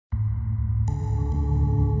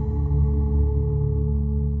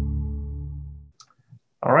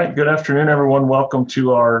All right, good afternoon, everyone. Welcome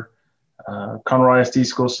to our Conroe ISD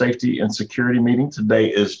School Safety and Security meeting. Today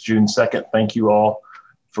is June 2nd. Thank you all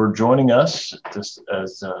for joining us.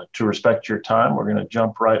 To respect your time, we're going to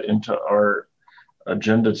jump right into our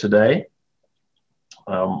agenda today.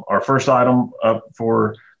 Our first item up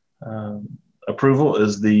for approval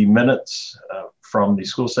is the minutes from the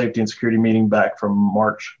School Safety and Security meeting back from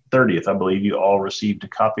March 30th. I believe you all received a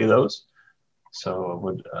copy of those. So I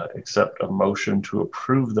would accept a motion to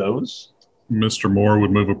approve those. Mr. Moore would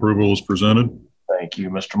move approval as presented. Thank you,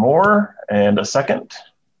 Mr. Moore. And a second?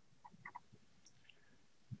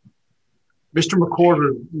 Mr. McCord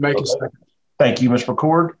would make a second. Thank you, Mr.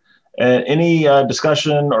 McCord. And any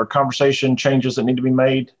discussion or conversation changes that need to be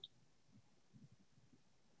made?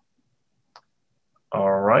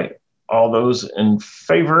 All right. All those in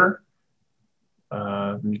favor?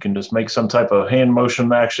 You can just make some type of hand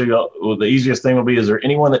motion. Actually, the easiest thing will be, is there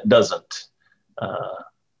anyone that doesn't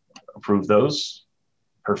approve those?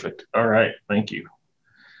 Perfect. All right. Thank you.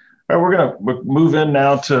 All right, we're going to move in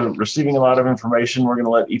now to receiving a lot of information. We're going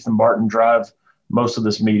to let Ethan Barton drive most of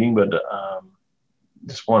this meeting, but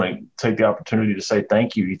just want to take the opportunity to say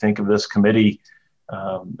thank you. You think of this committee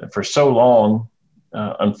for so long,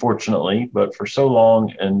 unfortunately, but for so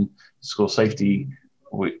long in school safety,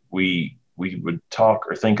 we would talk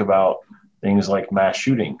or think about things like mass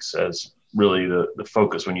shootings as really the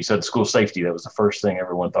focus. When you said school safety, that was the first thing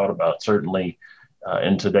everyone thought about. Certainly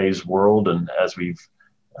in today's world, and as we've,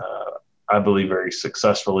 I believe, very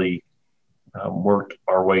successfully worked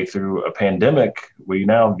our way through a pandemic, we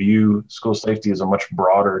now view school safety as a much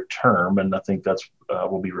broader term, and I think that's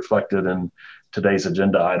will be reflected in today's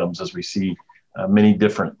agenda items as we see many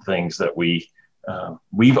different things that we've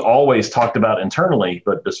always talked about internally,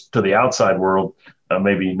 but just to the outside world,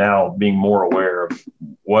 maybe now being more aware of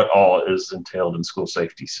what all is entailed in school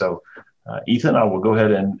safety. So Ethan, I will go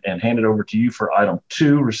ahead and hand it over to you for item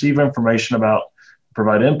 2, receive information about,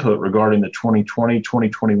 provide input regarding the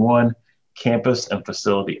 2020-2021 campus and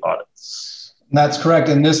facility audits. That's correct.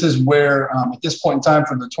 And this is where, at this point in time,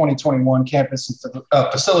 for the 2021 campus and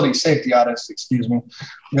facility safety audits, I'm going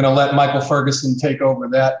to let Michael Ferguson take over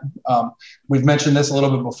that. We've mentioned this a little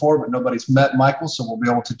bit before, but nobody's met Michael, so we'll be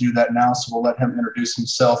able to do that now. So we'll let him introduce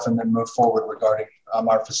himself and then move forward regarding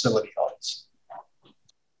our facility audits.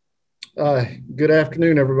 Good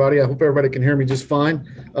afternoon, everybody. I hope everybody can hear me just fine.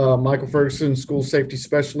 Michael Ferguson, School Safety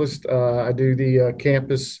Specialist. I do the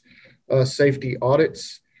campus safety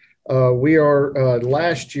audits. We are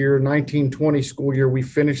last year, 1920 school year, we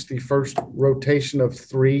finished the first rotation of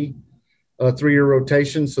three-year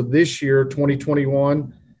rotation. So this year,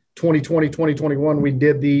 2020-2021, we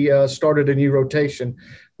did started a new rotation,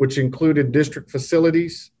 which included district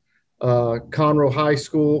facilities, Conroe High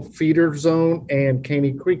School feeder zone, and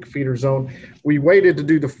Caney Creek feeder zone. We waited to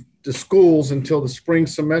do the schools until the spring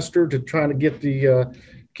semester to try to get the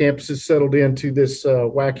campuses settled into this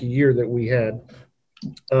wacky year that we had.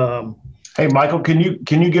 Hey, Michael, can you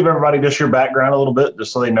give everybody just your background a little bit,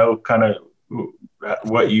 just so they know kind of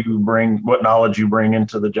what you bring, what knowledge you bring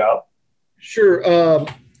into the job? Sure.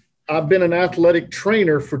 I've been an athletic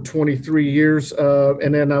trainer for 23 years,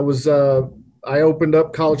 and then I opened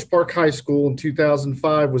up College Park High School in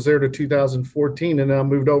 2005, was there to 2014, and then I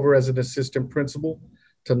moved over as an assistant principal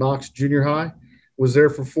to Knox Junior High, was there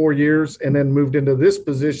for 4 years, and then moved into this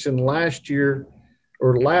position last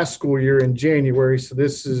school year in January. So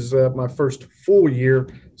this is my first full year.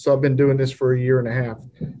 So I've been doing this for a year and a half,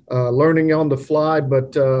 learning on the fly,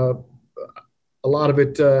 but a lot of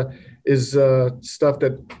it is stuff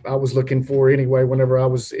that I was looking for anyway, whenever I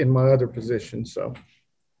was in my other position. So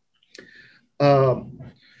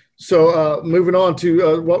moving on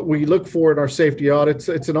to what we look for in our safety audits.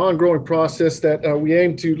 It's an ongoing process that we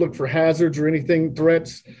aim to look for hazards or anything,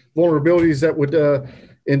 threats, vulnerabilities that would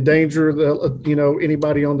endanger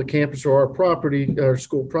anybody on the campus or our property, our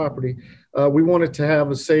school property. We wanted to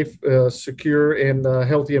have a safe, secure, and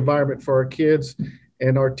healthy environment for our kids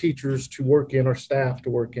and our teachers to work in, our staff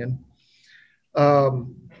to work in.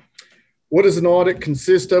 What does an audit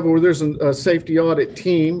consist of? Well, there's a safety audit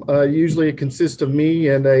team. Usually it consists of me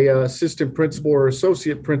and a assistant principal or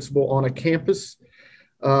associate principal on a campus.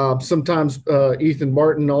 Sometimes Ethan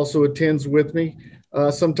Martin also attends with me.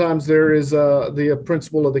 Sometimes there is the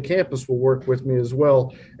principal of the campus will work with me as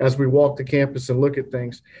well as we walk the campus and look at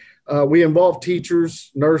things. We involve teachers,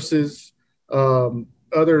 nurses,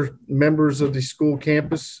 other members of the school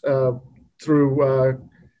campus through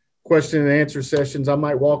question and answer sessions. I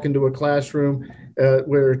might walk into a classroom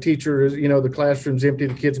where a teacher is, the classroom's empty,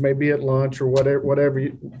 the kids may be at lunch or whatever,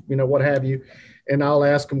 what have you. and I'll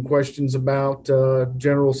ask them questions about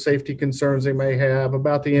general safety concerns they may have,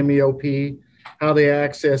 about the MEOP, how they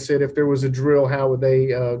access it. If there was a drill, how would they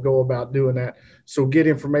go about doing that? So get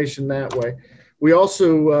information that way. We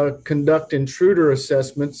also conduct intruder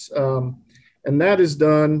assessments, and that is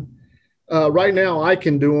done. Right now, I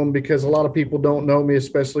can do them because a lot of people don't know me,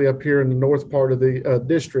 especially up here in the north part of the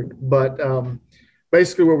district. But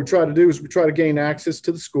basically what we try to do is we try to gain access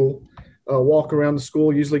to the school, walk around the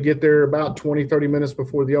school, usually get there about 20, 30 minutes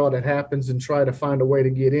before the audit happens and try to find a way to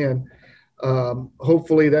get in.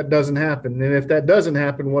 Hopefully that doesn't happen. And if that doesn't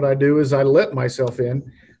happen, what I do is I let myself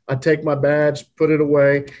in. I take my badge, put it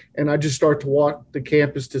away, and I just start to walk the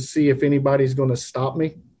campus to see if anybody's going to stop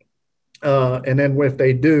me. And then if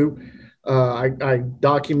they do, I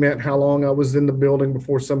document how long I was in the building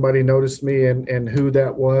before somebody noticed me and who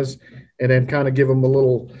that was, and then kind of give them a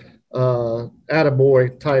little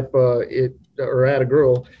attaboy type or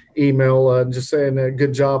attagirl email just saying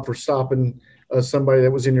good job for stopping somebody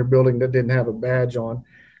that was in your building that didn't have a badge on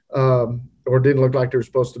or didn't look like they were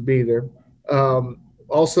supposed to be there.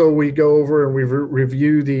 Also, we go over and we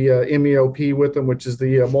review the MEOP with them, which is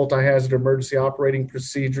the multi-hazard emergency operating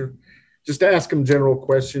procedure. Just ask them general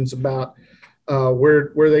questions about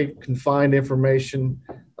where they can find information.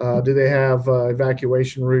 Do they have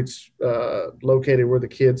evacuation routes located where the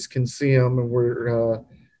kids can see them, and where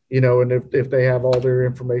and if they have all their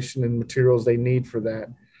information and materials they need for that.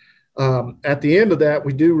 At the end of that,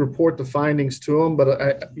 we do report the findings to them. But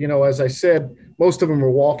as I said, most of them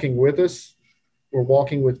are walking with us. Or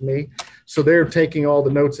walking with me. So they're taking all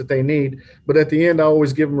the notes that they need. But at the end, I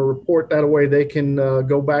always give them a report. That way they can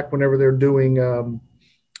go back whenever they're doing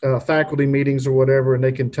faculty meetings or whatever, and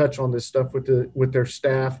they can touch on this stuff with their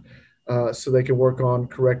staff so they can work on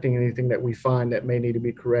correcting anything that we find that may need to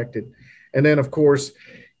be corrected. And then, of course,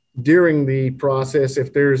 during the process,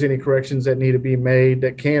 if there's any corrections that need to be made,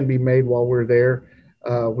 that can be made while we're there,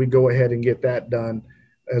 we go ahead and get that done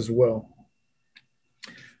as well.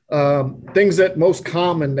 Things that most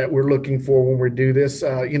common that we're looking for when we do this,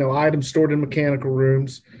 items stored in mechanical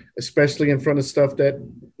rooms, especially in front of stuff that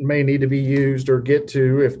may need to be used or get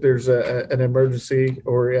to if there's an emergency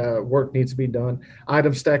or work needs to be done.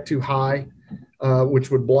 Items stacked too high,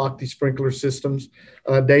 which would block the sprinkler systems.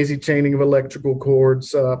 Daisy chaining of electrical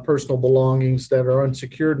cords, personal belongings that are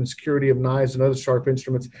unsecured, and security of knives and other sharp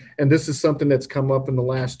instruments. And this is something that's come up in the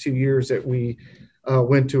last 2 years that we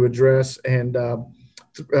went to address. And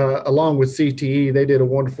along with CTE, they did a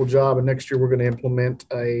wonderful job, and next year we're going to implement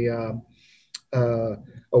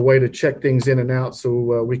a way to check things in and out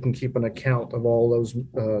so we can keep an account of all those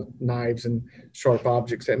knives and sharp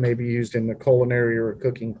objects that may be used in the culinary or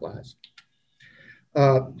cooking class.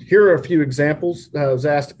 Here are a few examples. I was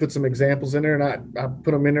asked to put some examples in there, and I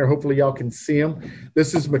put them in there. Hopefully y'all can see them.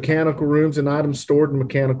 This is mechanical rooms and items stored in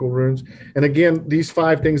mechanical rooms. And again, these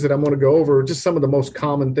 5 things that I'm going to go over are just some of the most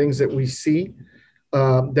common things that we see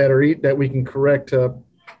that we can correct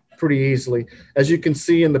pretty easily. As you can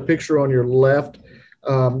see in the picture on your left,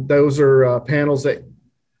 those are panels that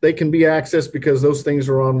they can be accessed because those things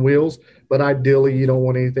are on wheels, but ideally you don't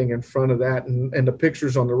want anything in front of that. And the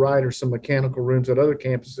pictures on the right are some mechanical rooms at other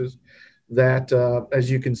campuses that, as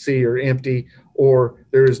you can see, are empty, or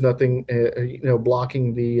there is nothing,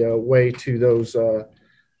 blocking the way to those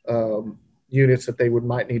units that they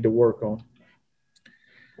might need to work on.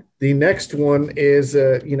 The next one is,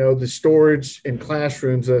 the storage in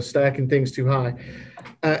classrooms, stacking things too high.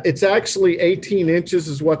 It's actually 18 inches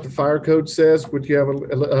is what the fire code says, which you have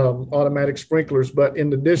automatic sprinklers, but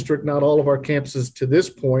in the district, not all of our campuses to this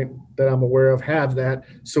point that I'm aware of have that.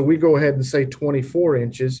 So we go ahead and say 24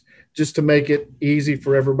 inches just to make it easy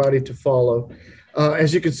for everybody to follow.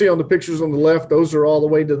 As you can see on the pictures on the left, those are all the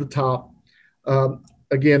way to the top.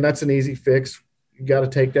 Again, that's an easy fix. You got to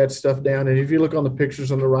take that stuff down. And if you look on the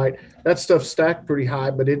pictures on the right, that stuff's stacked pretty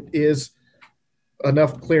high, but it is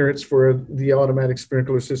enough clearance for the automatic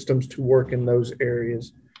sprinkler systems to work in those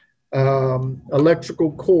areas.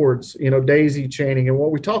 Electrical cords, daisy chaining. And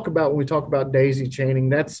what we talk about when we talk about daisy chaining,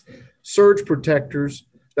 that's surge protectors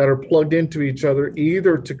that are plugged into each other,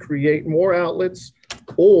 either to create more outlets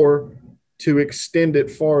or to extend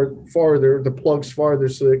it farther, the plugs farther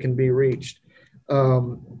so they can be reached.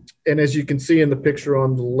 And as you can see in the picture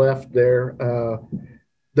on the left there,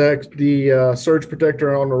 the surge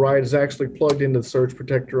protector on the right is actually plugged into the surge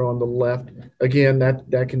protector on the left. Again,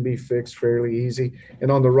 that can be fixed fairly easy.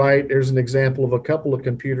 And on the right, there's an example of a couple of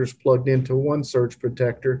computers plugged into one surge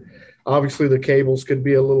protector. Obviously, the cables could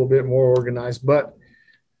be a little bit more organized, but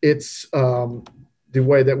it's the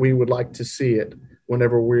way that we would like to see it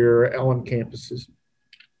whenever we're on campuses.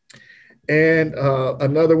 And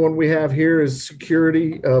another one we have here is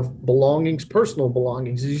security of belongings, personal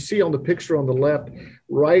belongings. As you see on the picture on the left,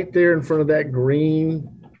 right there in front of that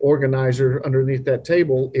green organizer underneath that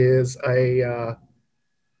table is the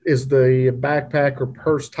backpack or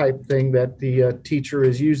purse type thing that the teacher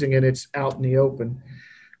is using, and it's out in the open.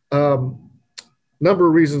 Number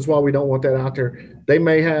of reasons why we don't want that out there. They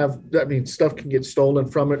may have, stuff can get stolen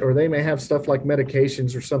from it, or they may have stuff like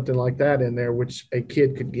medications or something like that in there, which a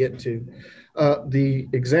kid could get to. The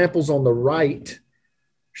examples on the right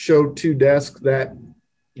show 2 desks that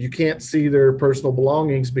you can't see their personal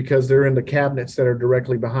belongings because they're in the cabinets that are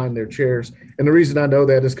directly behind their chairs. And the reason I know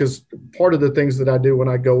that is because part of the things that I do when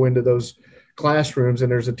I go into those classrooms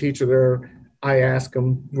and there's a teacher there, I ask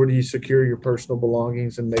them, where do you secure your personal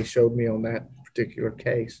belongings? And they showed me on that particular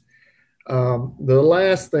case. The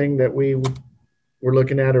last thing that we're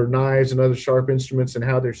looking at are knives and other sharp instruments and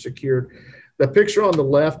how they're secured. The picture on the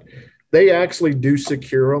left, they actually do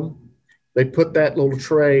secure them. They put that little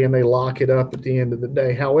tray and they lock it up at the end of the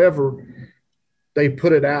day. However, they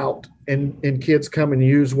put it out and kids come and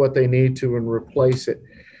use what they need to and replace it.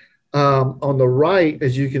 On the right,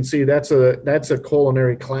 as you can see, that's a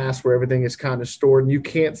culinary class where everything is kind of stored, and you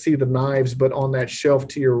can't see the knives, but on that shelf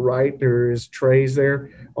to your right, there is trays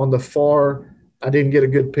there. On the far, I didn't get a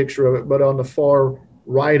good picture of it, but on the far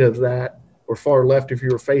right of that, or far left if you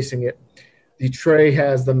were facing it, the tray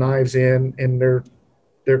has the knives in, and they're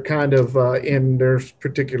kind of in their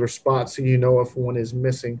particular spot, so you know if one is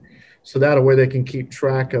missing. So that way they can keep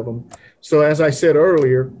track of them. So as I said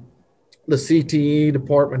earlier, the CTE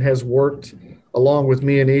department has worked along with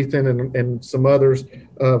me and Ethan and some others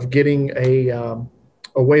of getting a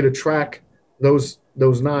way to track those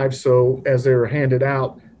knives. So as they're handed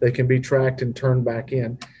out, they can be tracked and turned back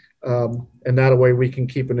in. And that way we can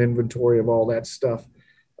keep an inventory of all that stuff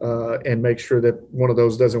and make sure that one of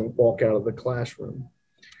those doesn't walk out of the classroom.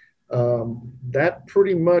 That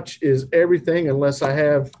pretty much is everything, unless I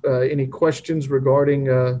have any questions regarding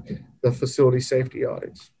the facility safety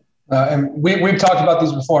audits. And we've talked about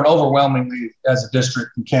these before, and overwhelmingly as a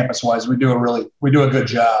district and campus-wise, we do a good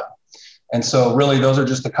job. And so really those are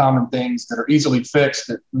just the common things that are easily fixed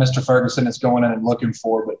that Mr. Ferguson is going in and looking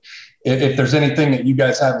for. But if there's anything that you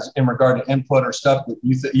guys have in regard to input or stuff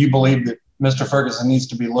that you believe that Mr. Ferguson needs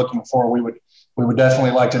to be looking for, we would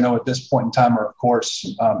definitely like to know at this point in time, or of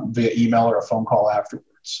course via email or a phone call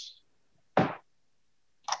afterwards.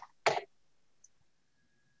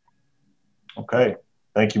 Okay.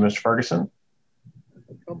 Thank you, Mr. Ferguson.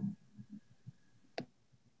 All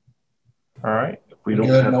right. If we don't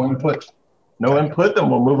have no input, then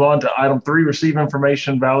we'll move on to item 3, receive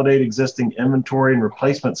information, validate existing inventory and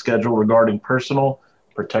replacement schedule regarding personal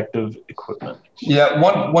protective equipment. Yeah,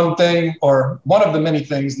 one thing, or one of the many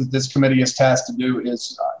things that this committee is tasked to do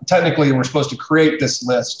is technically we're supposed to create this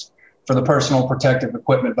list for the personal protective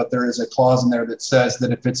equipment, but there is a clause in there that says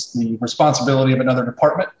that if it's the responsibility of another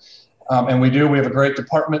department, and we have a great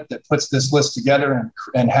department that puts this list together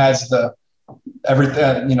and has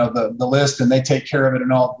everything, the list, and they take care of it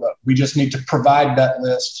and all. We just need to provide that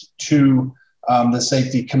list to the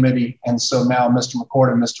safety committee. And so now Mr.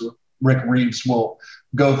 McCord and Mr. Rick Reeves will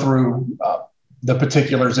go through the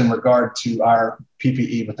particulars in regard to our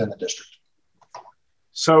PPE within the district.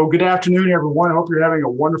 So good afternoon, everyone. I hope you're having a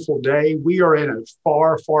wonderful day. We are in a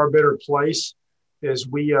far, far better place as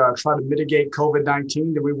we try to mitigate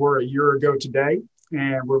COVID-19 than we were a year ago today.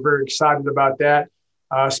 And we're very excited about that.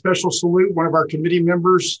 Special salute, one of our committee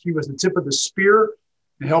members. He was the tip of the spear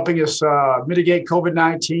in helping us mitigate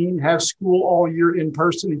COVID-19, have school all year in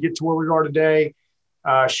person and get to where we are today.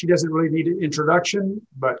 She doesn't really need an introduction,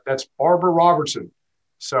 but that's Barbara Robertson.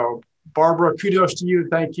 So Barbara, kudos to you.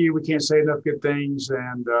 Thank you. We can't say enough good things.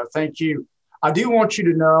 And thank you. I do want you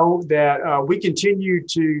to know that we continue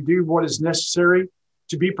to do what is necessary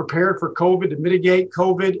to be prepared for COVID, to mitigate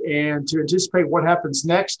COVID, and to anticipate what happens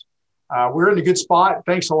next. We're in a good spot.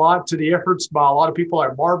 Thanks a lot to the efforts by a lot of people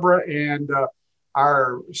like Barbara and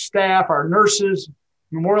our staff, our nurses,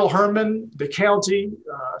 Memorial Hermann, the county,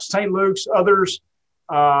 St. Luke's, others,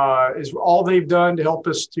 is all they've done to help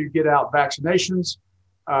us to get out vaccinations.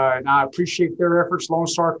 And I appreciate their efforts, Lone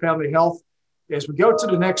Star Family Health. As we go to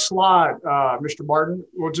the next slide, Mr. Martin,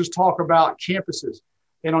 we'll just talk about campuses.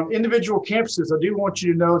 And on individual campuses, I do want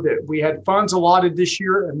you to know that we had funds allotted this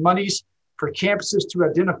year and monies for campuses to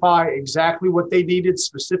identify exactly what they needed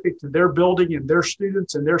specific to their building and their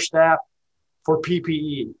students and their staff for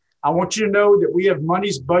PPE. I want you to know that we have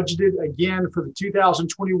monies budgeted again for the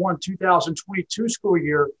 2021-2022 school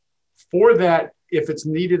year for that if it's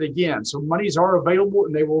needed again. So monies are available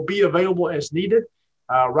and they will be available as needed.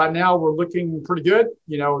 Right now, we're looking pretty good.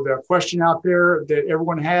 You know, the question out there that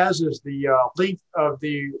everyone has is the length of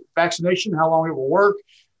the vaccination, how long it will work.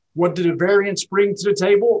 What do the variants bring to the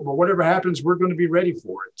table? But whatever happens, we're going to be ready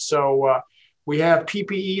for it. So we have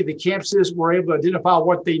PPE, the campuses were able to identify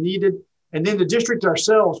what they needed. And then the district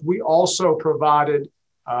ourselves, we also provided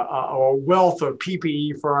a wealth of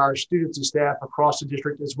PPE for our students and staff across the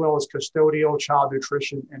district, as well as custodial, child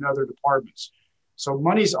nutrition, and other departments. So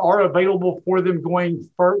monies are available for them going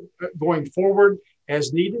forward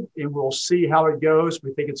as needed, and we'll see how it goes.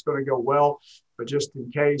 We think it's going to go well, but just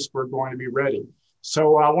in case, we're going to be ready.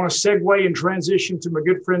 So I want to segue and transition to my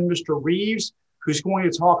good friend, Mr. Reeves, who's going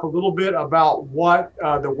to talk a little bit about what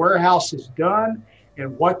the warehouse has done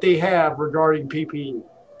and what they have regarding PPE.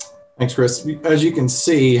 Thanks, Chris. As you can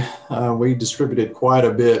see, we distributed quite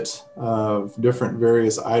a bit of different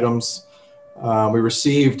various items. We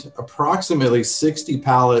received approximately 60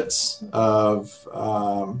 pallets of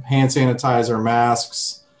hand sanitizer,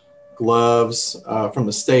 masks, gloves from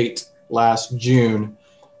the state last June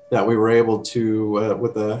that we were able to,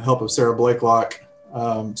 with the help of Sarah Blakelock,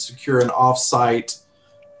 secure an off-site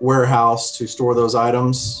warehouse to store those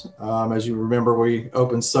items. As you remember, we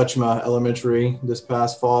opened Suchma Elementary this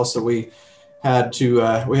past fall, so we had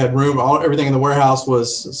room. Everything in the warehouse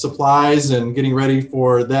was supplies and getting ready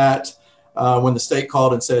for that. When the state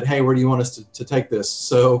called and said, "Hey, where do you want us to take this?"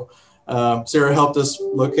 So Sarah helped us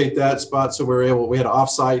locate that spot, so we had an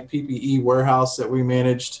off-site PPE warehouse that we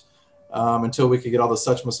managed until we could get all the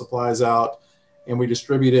Suchma supplies out, and we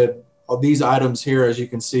distributed all these items here, as you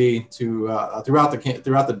can see, to throughout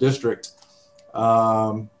the district.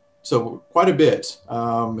 So quite a bit,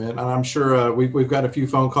 and I'm sure we've got a few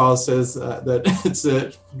phone calls says that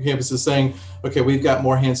it's campus is saying, okay, we've got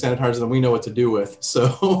more hand sanitizer than we know what to do with.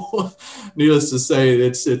 So needless to say,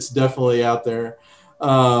 it's definitely out there.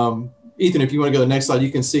 Ethan, if you want to go to the next slide,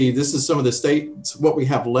 you can see this is some of the state, what we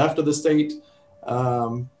have left of the state.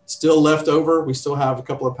 Still left over, we still have a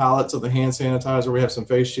couple of pallets of the hand sanitizer. We have some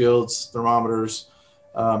face shields, thermometers,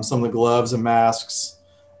 some of the gloves and masks.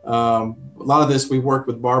 A lot of this we worked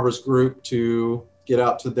with Barbara's group to get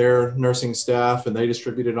out to their nursing staff, and they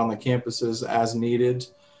distributed on the campuses as needed.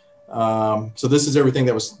 So this is everything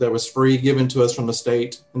that was free, given to us from the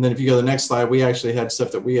state. And then if you go to the next slide, we actually had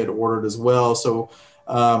stuff that we had ordered as well. So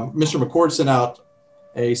Mr. McCord sent out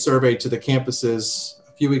a survey to the campuses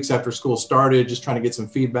a few weeks after school started, just trying to get some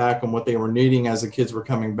feedback on what they were needing as the kids were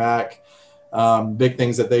coming back. Big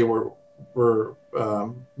things that they were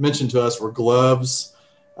mentioned to us were gloves,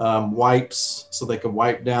 wipes, so they could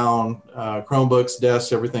wipe down Chromebooks,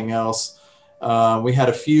 desks, everything else. We had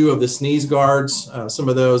a few of the sneeze guards, some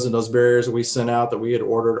of those and those barriers that we sent out that we had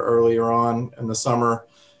ordered earlier on in the summer.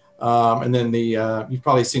 And then you've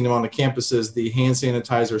probably seen them on the campuses, the hand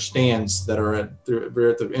sanitizer stands that are at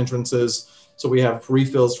the entrances. So we have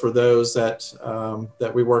refills for those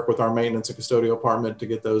that we work with our maintenance and custodial department to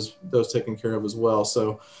get those taken care of as well.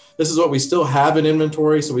 So this is what we still have in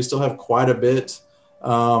inventory. So we still have quite a bit.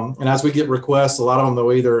 And as we get requests, a lot of them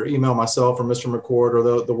they'll either email myself or Mr. McCord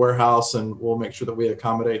or the warehouse, and we'll make sure that we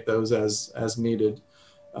accommodate those as needed.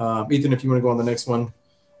 Ethan, if you want to go on the next one,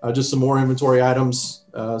 just some more inventory items,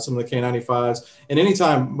 some of the K95s. And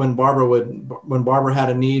anytime when Barbara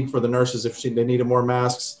had a need for the nurses, if they needed more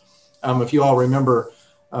masks, if you all remember,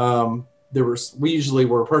 we usually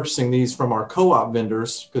were purchasing these from our co-op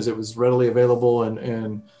vendors because it was readily available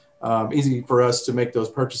and easy for us to make those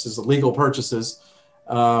purchases, legal purchases.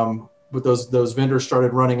 But those vendors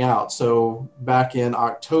started running out. So back in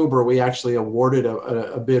October, we actually awarded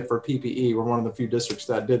a bid for PPE. We're one of the few districts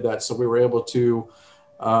that did that. So we were able to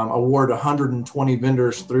award 120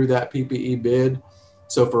 vendors through that PPE bid.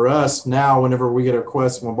 So for us now, whenever we get a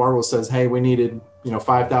request, when Barbara says, hey, we needed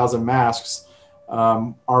 5,000 masks,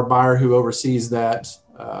 our buyer who oversees that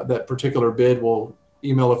particular bid will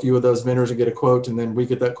email a few of those vendors and get a quote, and then we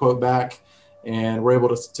get that quote back. And we're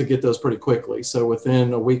able to get those pretty quickly. So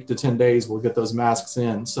within a week to 10 days, we'll get those masks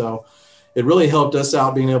in. So it really helped us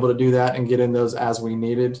out being able to do that and get in those as we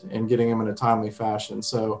needed and getting them in a timely fashion.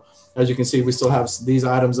 So as you can see, we still have these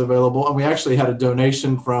items available. And we actually had a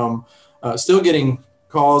donation from, still getting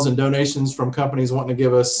calls and donations from companies wanting to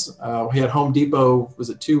give us, we had Home Depot,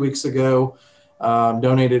 was it 2 weeks ago,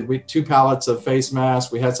 donated 2 pallets of face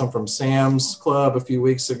masks. We had some from Sam's Club a few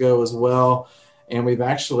weeks ago as well. And we've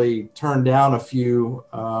actually turned down a few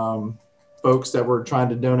folks that were trying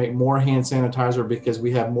to donate more hand sanitizer because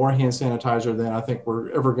we have more hand sanitizer than I think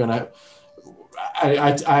we're ever going to.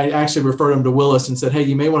 I actually referred them to Willis and said, hey,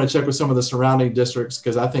 you may want to check with some of the surrounding districts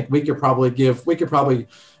because I think we could probably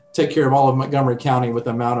take care of all of Montgomery County with the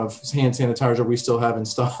amount of hand sanitizer we still have in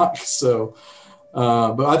stock. So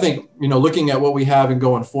But I think, looking at what we have and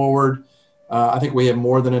going forward, I think we have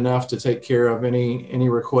more than enough to take care of any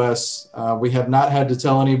requests. We have not had to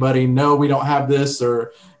tell anybody, no, we don't have this,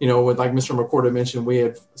 or, with, like Mr. McCord mentioned, we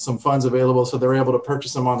have some funds available, so they're able to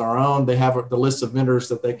purchase them on their own. They have the list of vendors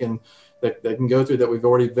that they can go through that we've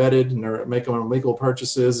already vetted, and are making them legal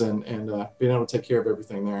purchases and being able to take care of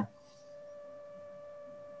everything there.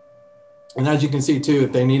 And as you can see too,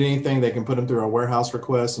 if they need anything, they can put them through our warehouse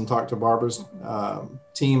request and talk to Barbara's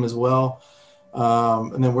team as well.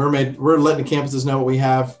 And then we're letting the campuses know what we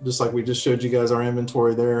have, just like we just showed you guys our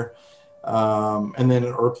inventory there. And then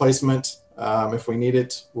a replacement, if we need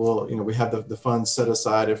it, we have the funds set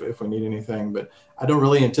aside if we need anything. But I don't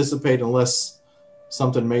really anticipate, unless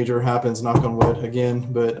something major happens, knock on wood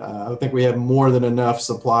again, but I think we have more than enough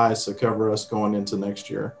supplies to cover us going into next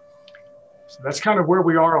year. So that's kind of where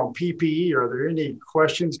we are on PPE. Are there any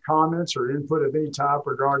questions, comments, or input of any type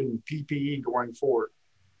regarding PPE going forward?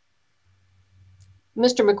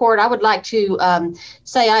 Mr. McCord, I would like to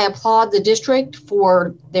say I applaud the district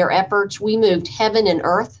for their efforts. We moved heaven and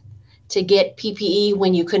earth to get PPE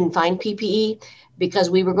when you couldn't find PPE, because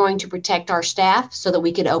we were going to protect our staff so that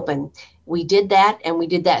we could open. We did that, and we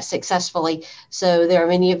did that successfully. So there are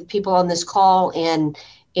many of the people on this call and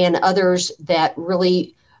others that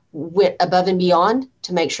really went above and beyond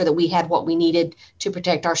to make sure that we had what we needed to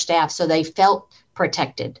protect our staff, so they felt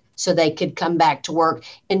protected, so they could come back to work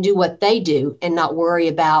and do what they do and not worry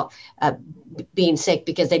about being sick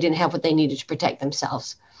because they didn't have what they needed to protect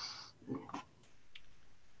themselves.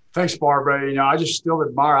 Thanks, Barbara. I just still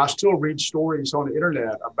admire, I still read stories on the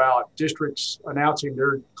internet about districts announcing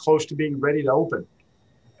they're close to being ready to open.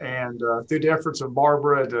 And through the efforts of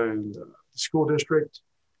Barbara and the school district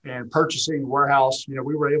and purchasing warehouse,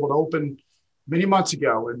 we were able to open many months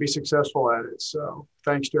ago and be successful at it. So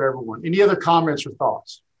thanks to everyone. Any other comments or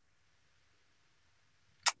thoughts?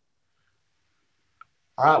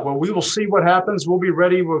 All right, well, we will see what happens. We'll be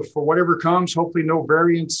ready for whatever comes. Hopefully no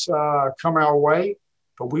variants come our way,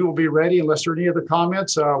 but we will be ready. Unless there are any other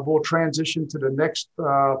comments, we'll transition to the next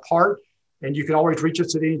part. And you can always reach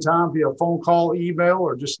us at any time via phone call, email,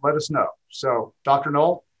 or just let us know. So Dr.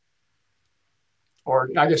 Null,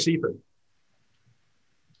 or I guess Ethan.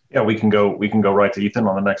 Yeah, we can go right to Ethan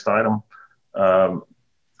on the next item.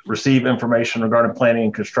 Receive information regarding planning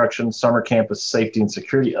and construction, summer campus safety and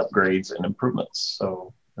security upgrades and improvements.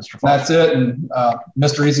 So, Mr. Foster. That's it. And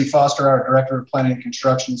Mr. Easy Foster, our Director of Planning and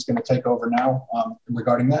Construction, is going to take over now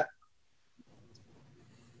regarding that.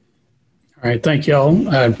 All right, thank y'all.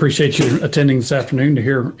 I appreciate you attending this afternoon to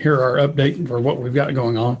hear our update for what we've got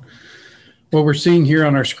going on. What we're seeing here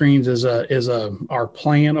on our screens is our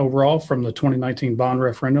plan overall from the 2019 bond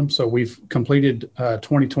referendum. So we've completed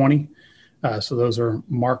 2020. So those are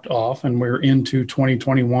marked off, and we're into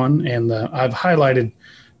 2021. And I've highlighted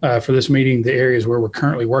for this meeting the areas where we're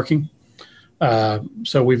currently working.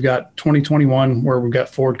 So we've got 2021 where we've got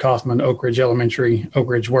Ford Kaufman, Oak Ridge Elementary, Oak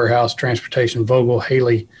Ridge Warehouse, Transportation, Vogel,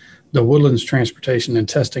 Haley, the Woodlands Transportation, and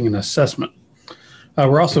Testing and Assessment.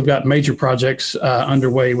 We're also got major projects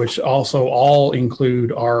underway, which also all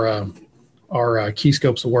include our key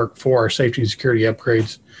scopes of work for our safety and security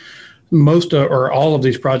upgrades. Most or all of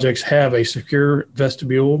these projects have a secure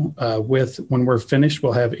vestibule when we're finished,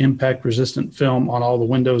 we'll have impact resistant film on all the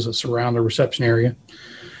windows that surround the reception area.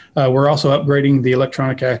 We're also upgrading the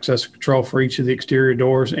electronic access control for each of the exterior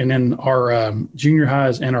doors. And in our junior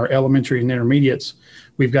highs and our elementary and intermediates,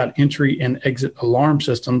 we've got entry and exit alarm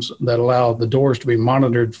systems that allow the doors to be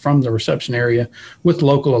monitored from the reception area with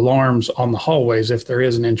local alarms on the hallways if there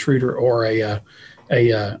is an intruder or an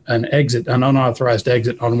unauthorized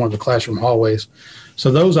exit on one of the classroom hallways.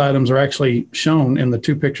 So those items are actually shown in the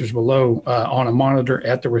two pictures below on a monitor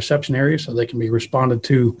at the reception area, so they can be responded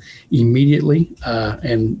to immediately,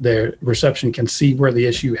 and the reception can see where the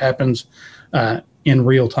issue happens in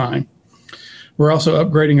real time. We're also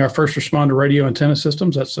upgrading our first responder radio antenna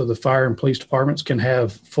systems. That's so the fire and police departments can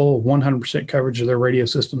have full 100% coverage of their radio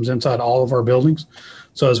systems inside all of our buildings.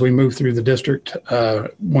 So as we move through the district,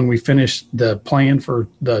 when we finish the plan for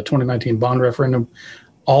the 2019 bond referendum,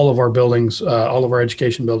 all of our buildings, all of our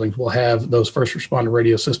education buildings will have those first responder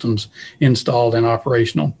radio systems installed and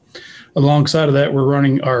operational. Alongside of that, we're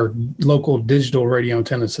running our local digital radio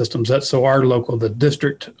antenna systems. That's so our local, the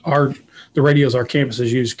district, the radios our campuses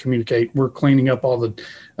use to communicate. We're cleaning up all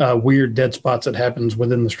the weird dead spots that happens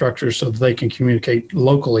within the structures so that they can communicate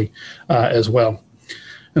locally as well.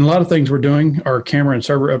 And a lot of things we're doing are camera and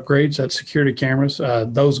server upgrades. That's security cameras.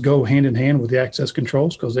 Those go hand in hand with the access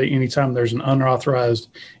controls because anytime there's an unauthorized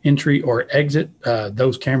entry or exit,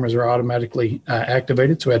 those cameras are automatically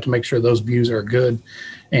activated. So we have to make sure those views are good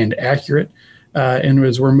and accurate. And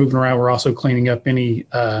as we're moving around, we're also cleaning up any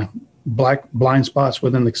black blind spots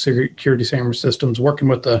within the security camera systems, working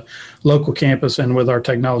with the local campus and with our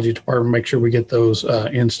technology department, make sure we get those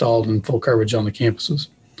installed and full coverage on the campuses.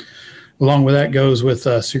 Along with that goes with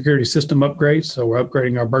security system upgrades. So we're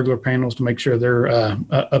upgrading our burglar panels to make sure they're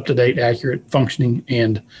up to date, accurate, functioning,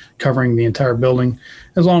 and covering the entire building,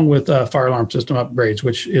 along with fire alarm system upgrades,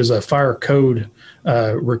 which is a fire code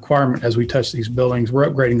requirement as we touch these buildings. We're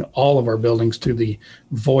upgrading all of our buildings to the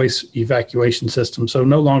voice evacuation system. So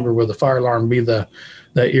no longer will the fire alarm be the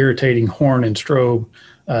irritating horn and strobe.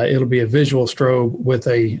 It'll be a visual strobe with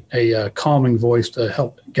a calming voice to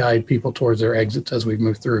help guide people towards their exits as we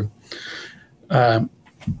move through.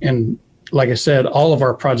 And like I said, all of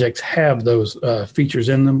our projects have those features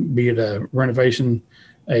in them, be it a renovation,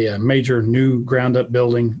 a major new ground up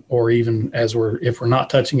building, or even if we're not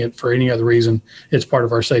touching it for any other reason, it's part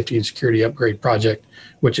of our safety and security upgrade project,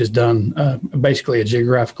 which is done basically a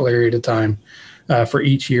geographical area at a time for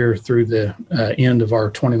each year through the end of our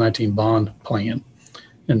 2019 bond plan.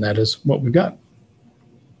 And that is what we've got.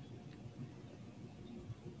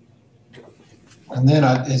 And then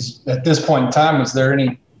at this point in time, is there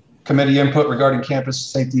any committee input regarding campus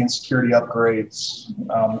safety and security upgrades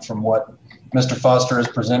from what Mr. Foster has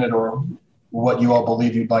presented, or what you all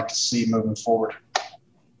believe you'd like to see moving forward?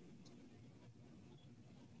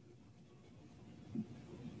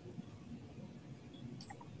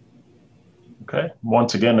 Okay.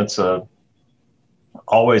 Once again, it's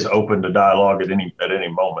always open to dialogue at any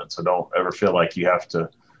moment. So don't ever feel like you have to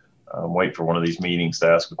wait for one of these meetings to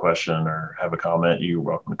ask a question or have a comment. You're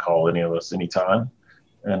welcome to call any of us anytime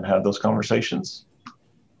and have those conversations.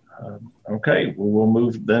 Okay, we'll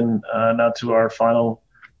move then now to our final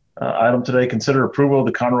item today. Consider approval of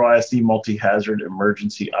the Conroe ISD Multi-Hazard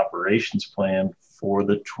Emergency Operations Plan for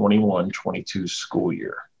the 21-22 school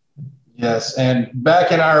year. Yes, and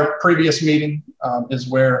back in our previous meeting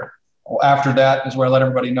after that is where I let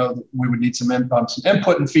everybody know that we would need some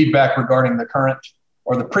input and feedback regarding the current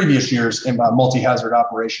or the previous year's multi-hazard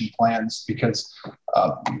operation plans, because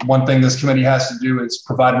one thing this committee has to do is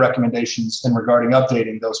provide recommendations in regarding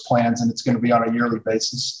updating those plans, and it's going to be on a yearly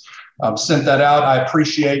basis. Sent that out. I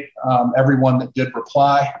appreciate everyone that did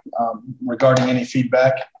reply regarding any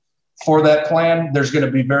feedback for that plan. There's going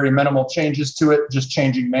to be very minimal changes to it, just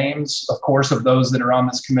changing names, of course, of those that are on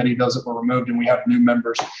this committee, those that were removed, and we have new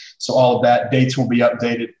members. So all of that, dates will be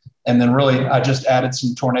updated. And then really, I just added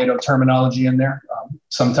some tornado terminology in there.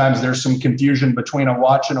 Sometimes there's some confusion between a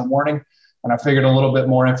watch and a warning, and I figured a little bit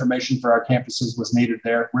more information for our campuses was needed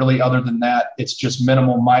there. Really, other than that, it's just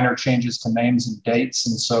minimal minor changes to names and dates.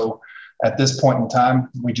 And so at this point in time,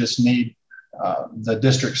 we just need the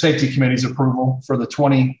district safety committee's approval for the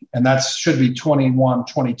 20, and that should be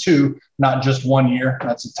 21-22, not just 1 year.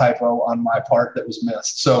 That's a typo on my part that was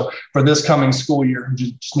missed. So for this coming school year,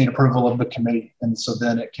 you just need approval of the committee, and so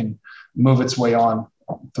then it can move its way on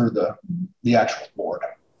through the actual board.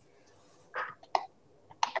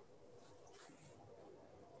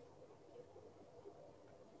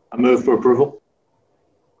 I move for approval.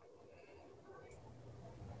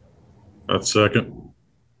 That's second.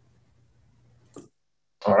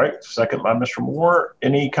 All right, second by Mr. Moore.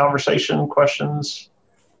 Any conversation, questions?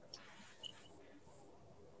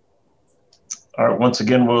 All right, once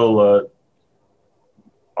again, we'll,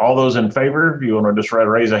 all those in favor, if you want to just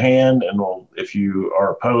raise a hand, and we'll, if you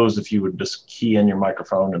are opposed, if you would just key in your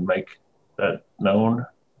microphone and make that known.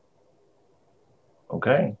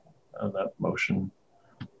 Okay, that motion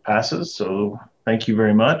passes, so thank you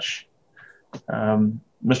very much.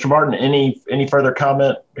 Mr. Martin, any further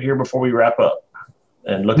comment here before we wrap up?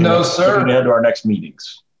 And looking ahead to our next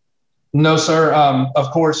meetings. No, sir. Of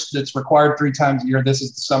course, it's required 3 times a year. This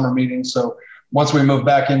is the summer meeting. So once we move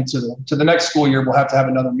back into the next school year, we'll have to have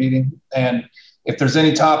another meeting. And if there's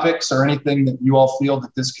any topics or anything that you all feel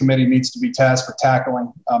that this committee needs to be tasked for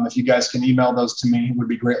tackling, if you guys can email those to me, it would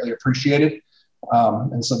be greatly appreciated.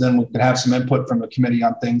 And so then we can have some input from the committee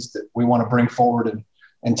on things that we want to bring forward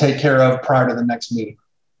and take care of prior to the next meeting.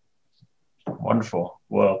 Wonderful.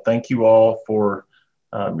 Well, thank you all for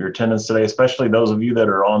your attendance today, especially those of you that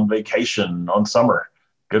are on vacation on summer.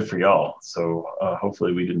 Good for y'all. So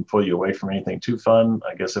hopefully we didn't pull you away from anything too fun.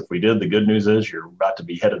 I guess if we did, the good news is you're about to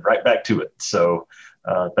be headed right back to it. So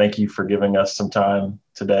thank you for giving us some time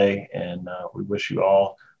today, and we wish you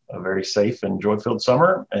all a very safe and joy-filled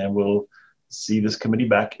summer, and we'll see this committee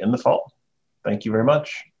back in the fall. Thank you very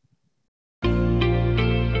much.